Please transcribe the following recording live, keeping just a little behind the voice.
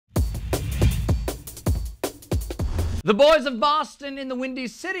The boys of Boston in the Windy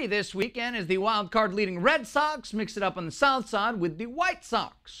City this weekend as the wild card leading Red Sox mix it up on the south side with the White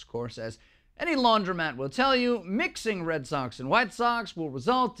Sox. Of course, as any laundromat will tell you, mixing Red Sox and White Sox will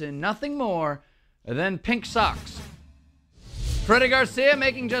result in nothing more than pink socks. Freddie Garcia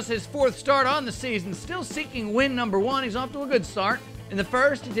making just his fourth start on the season, still seeking win number one. He's off to a good start. In the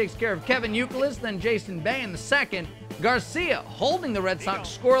first, he takes care of Kevin Youkilis, then Jason Bay in the second. Garcia holding the Red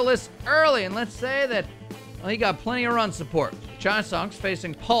Sox scoreless early, and let's say that he got plenty of run support. Chi Sox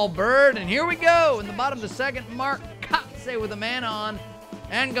facing Paul Bird, and here we go. In the bottom of the second, Mark Kotsay with a man on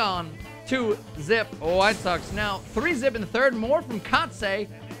and gone. 2-zip White Sox. Now 3-zip in the third, more from Kotsay.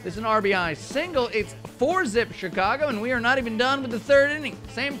 This is an RBI single. It's 4-zip Chicago, and we are not even done with the third inning.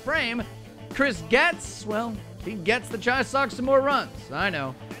 Same frame. Chris Getz, well, he gets the Chi Sox some more runs. I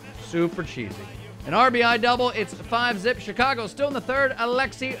know, super cheesy. An RBI double, it's 5-zip Chicago. Still in the third,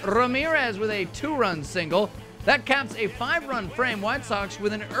 Alexi Ramirez with a 2-run single. That caps a 5-run frame. White Sox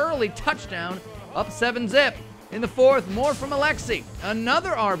with an early touchdown, up 7-zip. In the fourth, more from Alexi. Another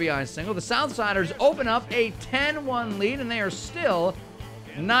RBI single. The Southsiders open up a 10-1 lead, and they are still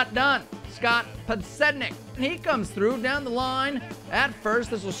not done. Scott Podsednik, he comes through down the line at first.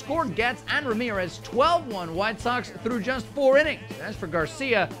 This will score Getz and Ramirez. 12-1 White Sox through just 4 innings. As for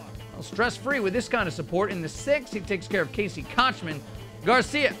Garcia, stress-free with this kind of support. In the sixth, he takes care of Casey Kochman.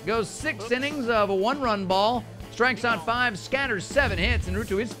 Garcia goes 6 innings of a 1-run ball, strikes out 5, scatters 7 hits, en route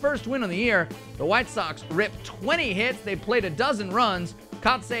to his first win on the year. The White Sox ripped 20 hits. They played a dozen runs.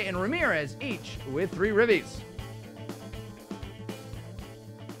 Kotsay and Ramirez each with 3 ribbies.